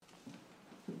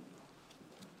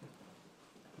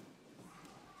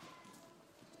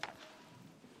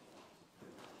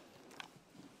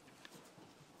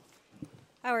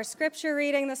Our scripture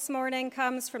reading this morning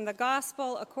comes from the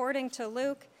Gospel according to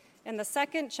Luke in the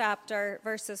 2nd chapter,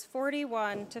 verses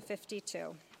 41 to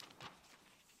 52.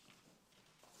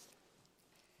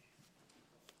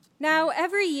 Now,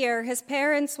 every year his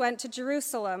parents went to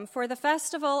Jerusalem for the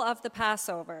festival of the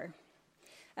Passover.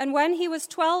 And when he was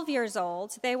 12 years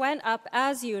old, they went up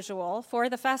as usual for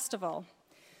the festival.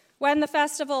 When the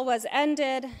festival was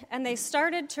ended and they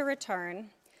started to return,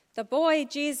 the boy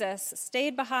Jesus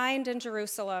stayed behind in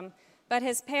Jerusalem, but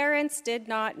his parents did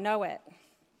not know it.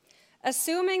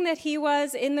 Assuming that he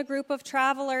was in the group of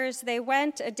travelers, they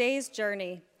went a day's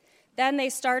journey. Then they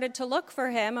started to look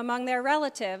for him among their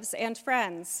relatives and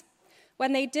friends.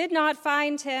 When they did not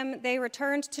find him, they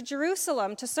returned to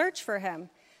Jerusalem to search for him.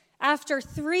 After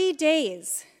 3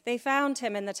 days, they found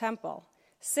him in the temple,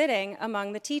 sitting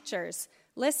among the teachers,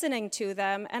 listening to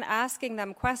them and asking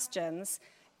them questions.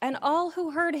 And all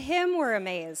who heard him were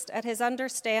amazed at his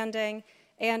understanding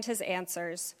and his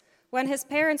answers. When his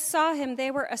parents saw him,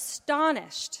 they were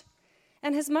astonished.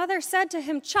 And his mother said to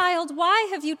him, "Child, why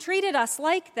have you treated us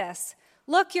like this?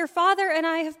 Look, your father and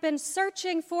I have been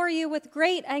searching for you with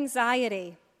great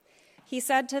anxiety." He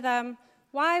said to them,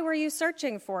 "Why were you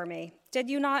searching for me? Did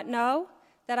you not know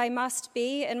that I must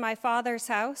be in my father's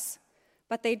house?"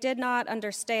 But they did not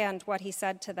understand what he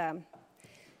said to them.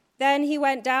 Then he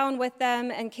went down with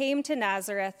them and came to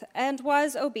Nazareth and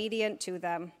was obedient to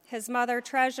them. His mother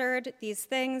treasured these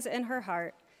things in her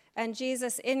heart, and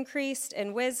Jesus increased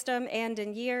in wisdom and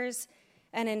in years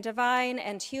and in divine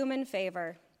and human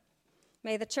favor.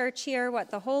 May the church hear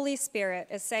what the Holy Spirit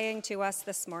is saying to us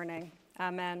this morning.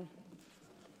 Amen.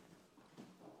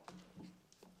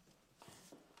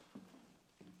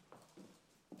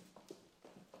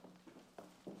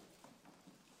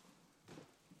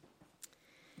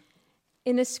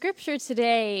 In the scripture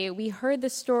today, we heard the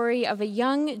story of a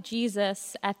young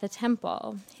Jesus at the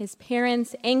temple, his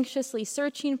parents anxiously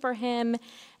searching for him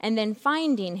and then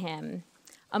finding him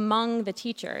among the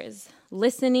teachers,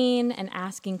 listening and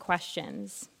asking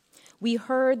questions. We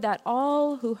heard that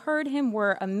all who heard him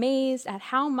were amazed at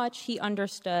how much he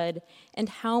understood and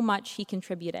how much he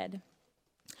contributed.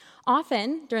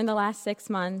 Often, during the last 6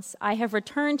 months, I have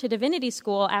returned to divinity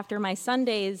school after my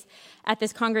Sundays at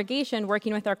this congregation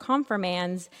working with our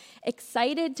Confirmands,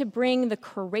 excited to bring the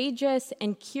courageous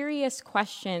and curious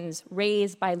questions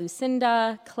raised by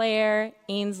Lucinda, Claire,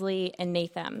 Ainsley, and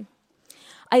Nathan.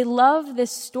 I love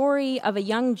this story of a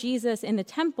young Jesus in the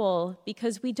temple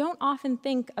because we don't often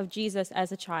think of Jesus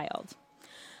as a child.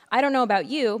 I don't know about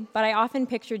you, but I often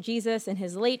picture Jesus in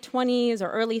his late 20s or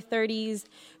early 30s,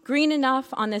 green enough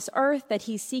on this earth that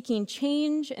he's seeking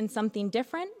change and something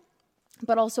different,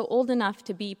 but also old enough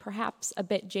to be perhaps a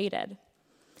bit jaded.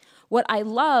 What I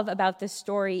love about this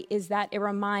story is that it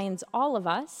reminds all of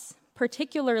us,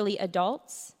 particularly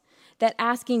adults, that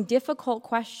asking difficult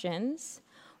questions,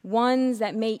 ones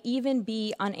that may even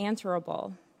be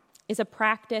unanswerable, is a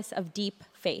practice of deep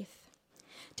faith.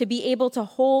 To be able to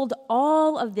hold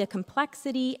all of the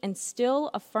complexity and still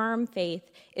affirm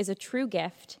faith is a true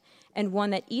gift and one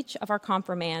that each of our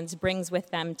confirmands brings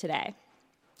with them today.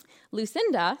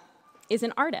 Lucinda is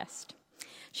an artist.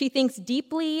 She thinks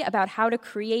deeply about how to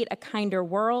create a kinder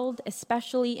world,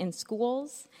 especially in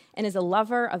schools, and is a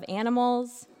lover of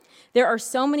animals. There are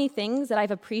so many things that I've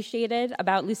appreciated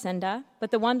about Lucinda,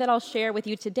 but the one that I'll share with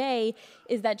you today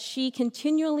is that she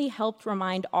continually helped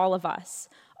remind all of us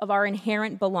of our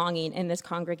inherent belonging in this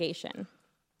congregation.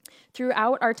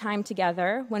 Throughout our time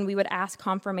together, when we would ask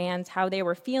confirmands how they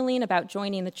were feeling about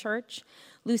joining the church,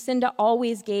 Lucinda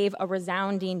always gave a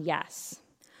resounding yes.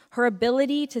 Her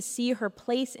ability to see her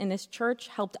place in this church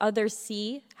helped others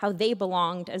see how they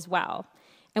belonged as well.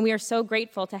 And we are so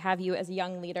grateful to have you as a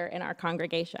young leader in our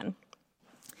congregation.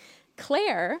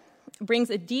 Claire brings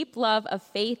a deep love of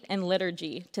faith and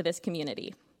liturgy to this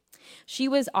community. She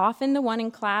was often the one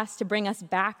in class to bring us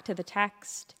back to the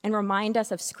text and remind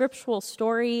us of scriptural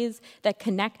stories that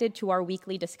connected to our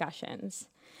weekly discussions.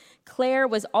 Claire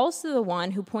was also the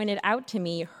one who pointed out to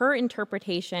me her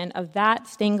interpretation of that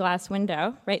stained glass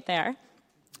window right there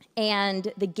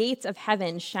and the gates of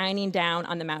heaven shining down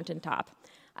on the mountaintop.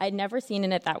 I'd never seen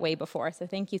it that way before, so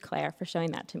thank you, Claire, for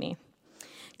showing that to me.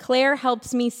 Claire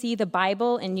helps me see the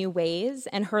Bible in new ways,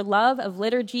 and her love of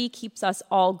liturgy keeps us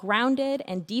all grounded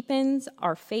and deepens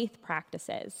our faith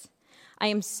practices. I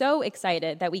am so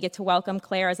excited that we get to welcome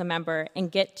Claire as a member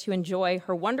and get to enjoy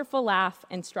her wonderful laugh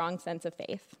and strong sense of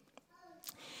faith.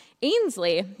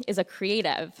 Ainsley is a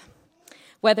creative.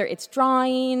 Whether it's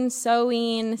drawing,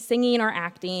 sewing, singing, or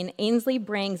acting, Ainsley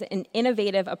brings an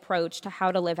innovative approach to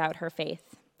how to live out her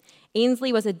faith.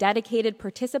 Ainsley was a dedicated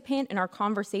participant in our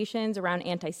conversations around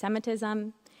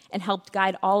anti-Semitism and helped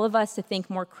guide all of us to think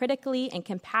more critically and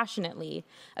compassionately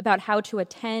about how to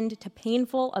attend to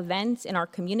painful events in our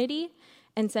community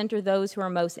and center those who are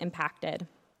most impacted.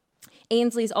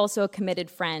 Ainsley's also a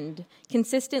committed friend,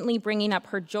 consistently bringing up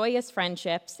her joyous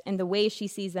friendships and the way she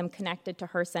sees them connected to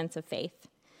her sense of faith.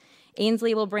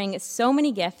 Ainsley will bring so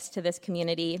many gifts to this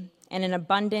community and an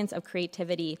abundance of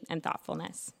creativity and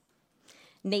thoughtfulness.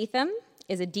 Nathan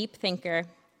is a deep thinker.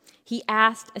 He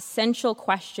asked essential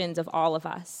questions of all of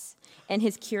us, and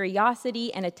his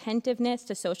curiosity and attentiveness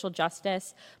to social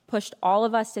justice pushed all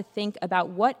of us to think about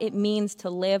what it means to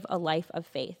live a life of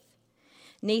faith.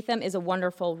 Nathan is a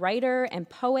wonderful writer and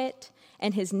poet,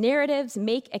 and his narratives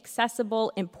make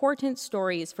accessible important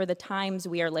stories for the times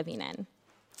we are living in.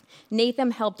 Nathan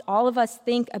helped all of us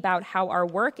think about how our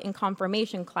work in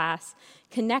confirmation class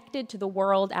connected to the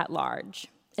world at large,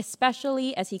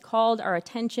 especially as he called our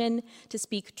attention to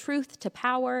speak truth to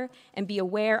power and be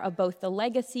aware of both the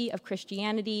legacy of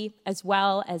Christianity as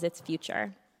well as its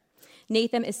future.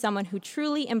 Nathan is someone who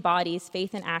truly embodies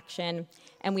faith in action,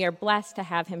 and we are blessed to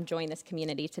have him join this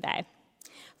community today.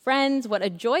 Friends, what a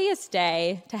joyous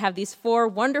day to have these 4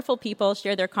 wonderful people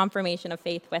share their confirmation of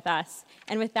faith with us.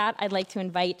 And with that, I'd like to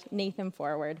invite Nathan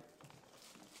forward.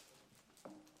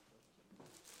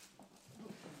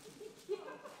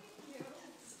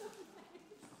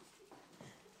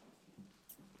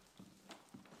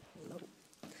 Hello.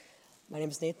 My name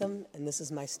is Nathan, and this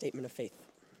is my statement of faith.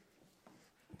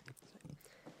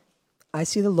 I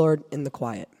see the Lord in the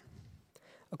quiet.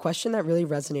 A question that really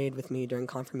resonated with me during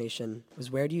confirmation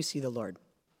was, where do you see the Lord?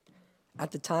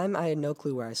 At the time, I had no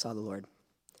clue where I saw the Lord.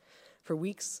 For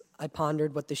weeks, I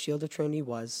pondered what the shield of Trinity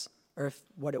was, or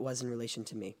what it was in relation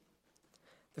to me.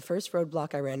 The first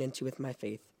roadblock I ran into with my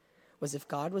faith was, if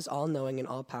God was all-knowing and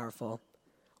all-powerful,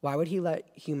 why would he let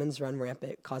humans run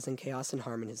rampant, causing chaos and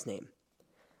harm in his name?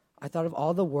 I thought of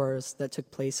all the wars that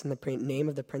took place in the name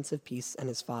of the Prince of Peace and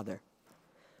his Father.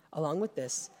 Along with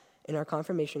this, in our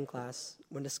confirmation class,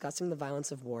 when discussing the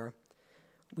violence of war,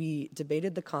 we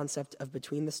debated the concept of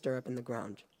between the stirrup and the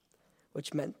ground,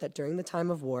 which meant that during the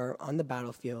time of war on the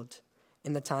battlefield,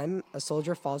 in the time a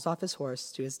soldier falls off his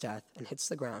horse to his death and hits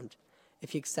the ground, if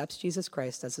he accepts Jesus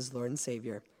Christ as his Lord and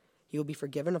Savior, he will be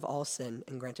forgiven of all sin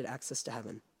and granted access to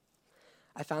heaven.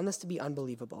 I found this to be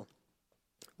unbelievable.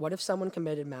 What if someone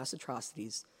committed mass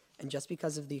atrocities, and just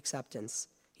because of the acceptance,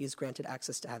 he is granted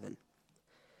access to heaven?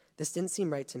 This didn't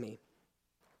seem right to me.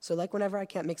 So like whenever I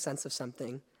can't make sense of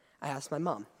something, I ask my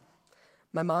mom.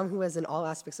 My mom, who has in all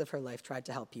aspects of her life tried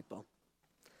to help people.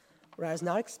 What I was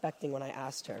not expecting when I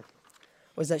asked her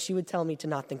was that she would tell me to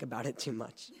not think about it too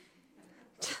much.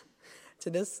 To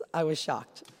this, I was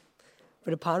shocked.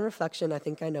 But upon reflection, I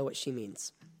think I know what she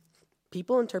means.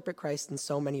 People interpret Christ in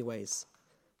so many ways.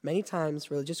 Many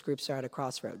times, religious groups are at a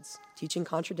crossroads, teaching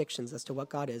contradictions as to what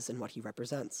God is and what he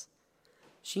represents.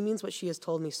 She means what she has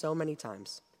told me so many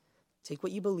times. Take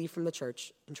what you believe from the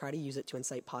church and try to use it to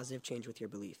incite positive change with your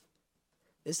belief.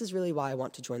 This is really why I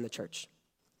want to join the church.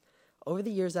 Over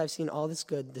the years, I've seen all this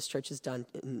good this church has done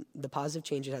and the positive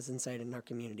change it has incited in our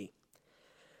community.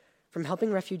 From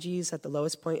helping refugees at the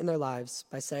lowest point in their lives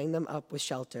by setting them up with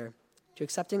shelter, to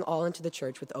accepting all into the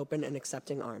church with open and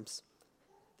accepting arms.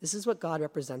 This is what God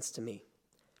represents to me,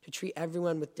 to treat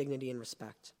everyone with dignity and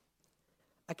respect.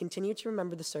 I continue to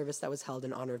remember the service that was held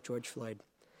in honor of George Floyd.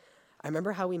 I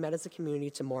remember how we met as a community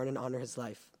to mourn and honor his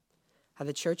life, how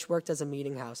the church worked as a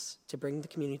meeting house to bring the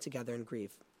community together and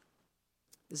grieve.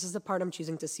 This is the part I'm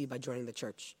choosing to see by joining the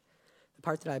church, the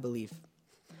part that I believe,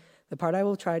 the part I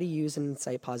will try to use and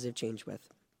incite positive change with.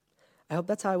 I hope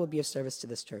that's how I will be of service to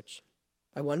this church,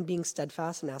 by one, being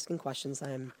steadfast and asking questions I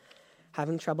am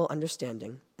having trouble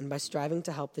understanding, and by striving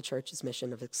to help the church's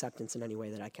mission of acceptance in any way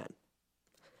that I can.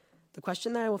 The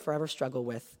question that I will forever struggle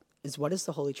with is, what is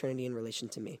the Holy Trinity in relation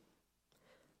to me?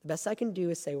 The best I can do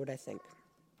is say what I think.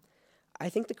 I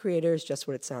think the Creator is just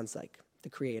what it sounds like, the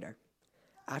Creator.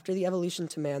 After the evolution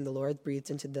to man, the Lord breathed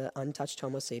into the untouched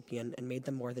Homo sapien and made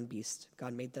them more than beast.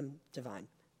 God made them divine.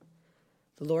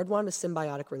 The Lord wanted a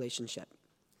symbiotic relationship.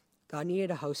 God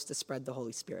needed a host to spread the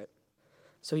Holy Spirit.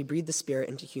 So he breathed the Spirit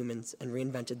into humans and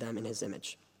reinvented them in his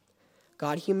image.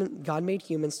 God made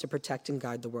humans to protect and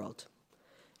guide the world.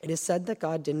 It is said that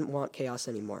God didn't want chaos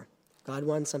anymore. God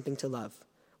wanted something to love,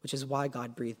 which is why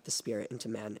God breathed the Spirit into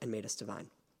man and made us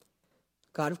divine.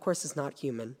 God, of course, is not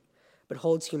human, but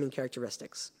holds human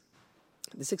characteristics.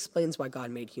 This explains why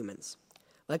God made humans.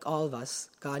 Like all of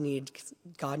us, God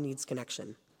needs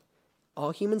connection. All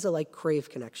humans alike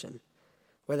crave connection,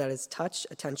 whether that is touch,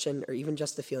 attention, or even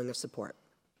just the feeling of support.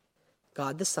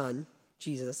 God the Son,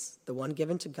 Jesus, the one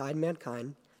given to guide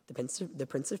mankind, the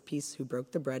Prince of Peace who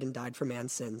broke the bread and died for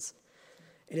man's sins.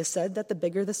 It is said that the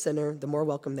bigger the sinner, the more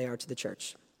welcome they are to the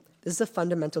church. This is a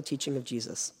fundamental teaching of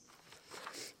Jesus.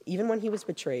 Even when he was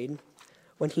betrayed,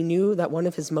 when he knew that one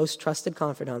of his most trusted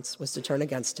confidants was to turn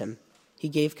against him, he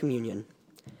gave communion.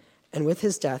 And with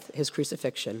his death, his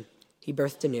crucifixion, he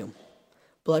birthed anew.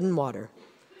 Blood and water.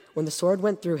 When the sword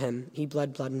went through him, he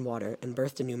bled blood and water and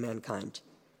birthed a new mankind.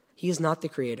 He is not the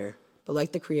Creator, but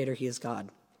like the Creator, he is God.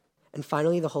 And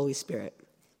finally, the Holy Spirit.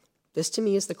 This to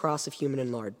me is the cross of human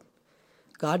and Lord.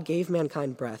 God gave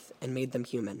mankind breath and made them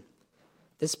human.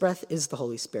 This breath is the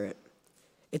Holy Spirit.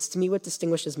 It's to me what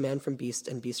distinguishes man from beast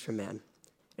and beast from man.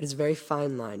 It is a very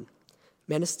fine line.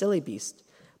 Man is still a beast,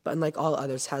 but unlike all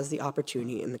others, has the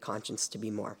opportunity and the conscience to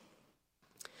be more.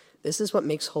 This is what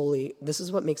makes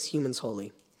humans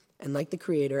holy. And like the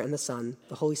Creator and the Son,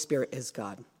 the Holy Spirit is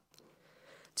God.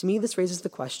 To me, this raises the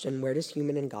question, where does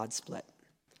human and God split?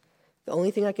 The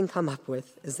only thing I can come up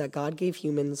with is that God gave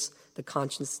humans the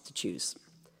conscience to choose.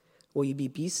 Will you be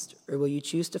beast, or will you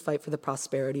choose to fight for the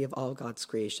prosperity of all God's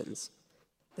creations?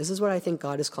 This is what I think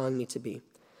God is calling me to be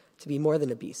more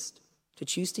than a beast, to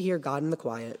choose to hear God in the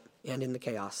quiet and in the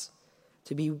chaos,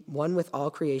 to be one with all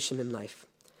creation and life.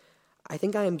 I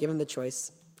think I am given the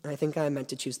choice, and I think I am meant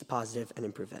to choose the positive and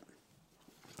improve it.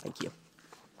 Thank you.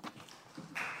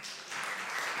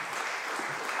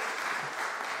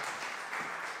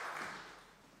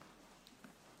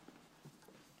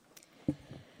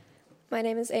 My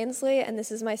name is Ainsley, and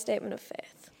this is my statement of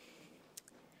faith.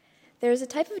 There is a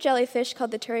type of jellyfish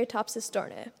called the Turritopsis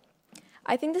dohrnae.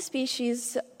 I think the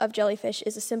species of jellyfish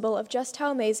is a symbol of just how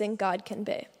amazing God can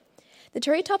be. The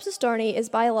Turritopsis dohrnae is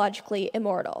biologically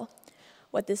immortal.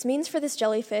 What this means for this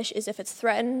jellyfish is if it's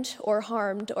threatened or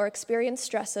harmed or experiences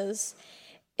stresses,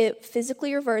 it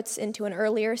physically reverts into an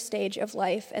earlier stage of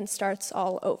life and starts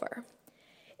all over.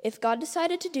 If God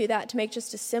decided to do that to make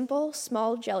just a simple,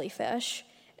 small jellyfish,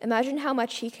 imagine how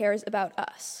much he cares about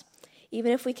us,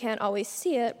 even if we can't always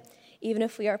see it, even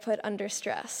if we are put under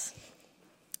stress.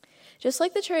 Just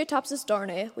like the Turritopsis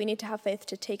dohrnae, we need to have faith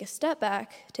to take a step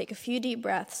back, take a few deep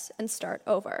breaths, and start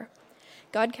over.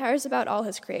 God cares about all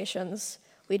his creations.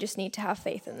 We just need to have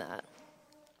faith in that.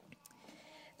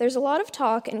 There's a lot of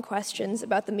talk and questions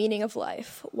about the meaning of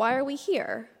life. Why are we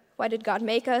here? Why did God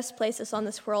make us, place us on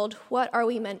this world? What are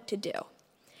we meant to do?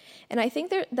 And I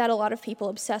think that a lot of people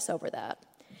obsess over that,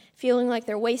 feeling like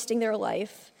they're wasting their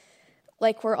life,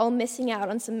 like we're all missing out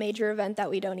on some major event that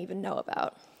we don't even know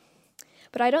about.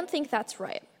 But I don't think that's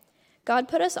right. God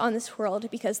put us on this world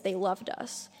because they loved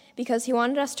us, because he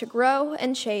wanted us to grow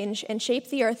and change and shape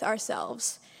the earth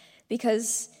ourselves,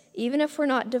 because even if we're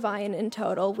not divine in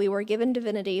total, we were given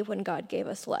divinity when God gave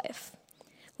us life.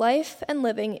 Life and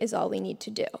living is all we need to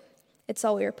do. It's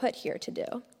all we were put here to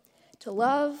do. To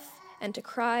love and to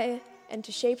cry and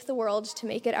to shape the world to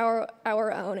make it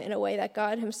our own in a way that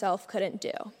God himself couldn't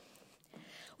do.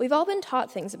 We've all been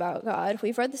taught things about God.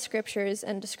 We've read the scriptures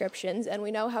and descriptions, and we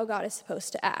know how God is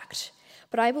supposed to act.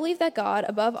 But I believe that God,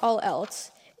 above all else,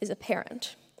 is a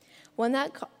parent, one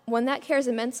that cares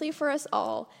immensely for us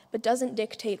all, but doesn't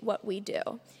dictate what we do.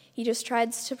 He just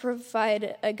tries to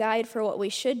provide a guide for what we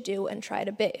should do and try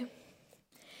to be.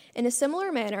 In a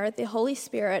similar manner, the Holy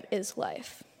Spirit is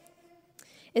life.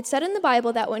 It's said in the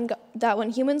Bible that when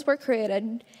humans were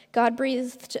created, God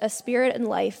breathed a spirit and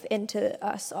life into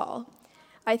us all.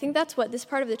 I think that's what this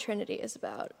part of the Trinity is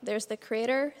about. There's the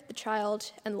Creator, the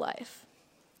Child, and life.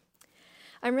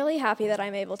 I'm really happy that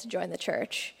I'm able to join the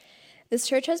church. This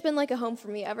church has been like a home for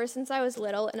me ever since I was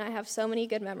little, and I have so many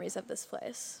good memories of this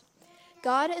place.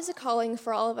 God is a calling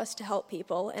for all of us to help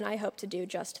people, and I hope to do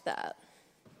just that.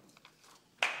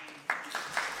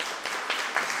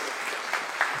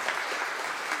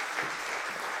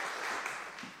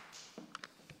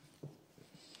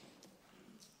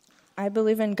 I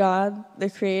believe in God, the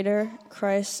Creator,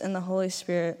 Christ, and the Holy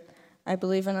Spirit. I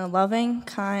believe in a loving,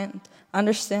 kind,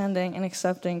 understanding, and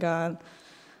accepting God.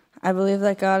 I believe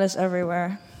that God is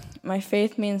everywhere. My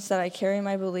faith means that I carry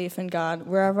my belief in God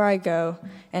wherever I go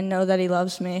and know that he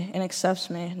loves me and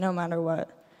accepts me no matter what.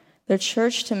 The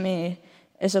church to me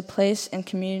is a place and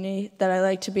community that I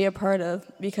like to be a part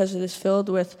of because it is filled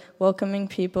with welcoming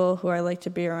people who I like to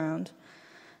be around.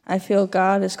 I feel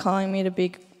God is calling me to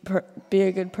be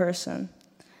a good person.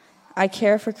 I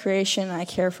care for creation and I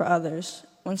care for others.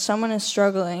 When someone is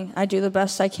struggling, I do the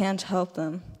best I can to help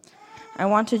them. I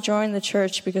want to join the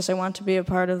church because I want to be a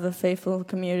part of the faithful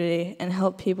community and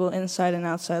help people inside and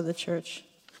outside the church.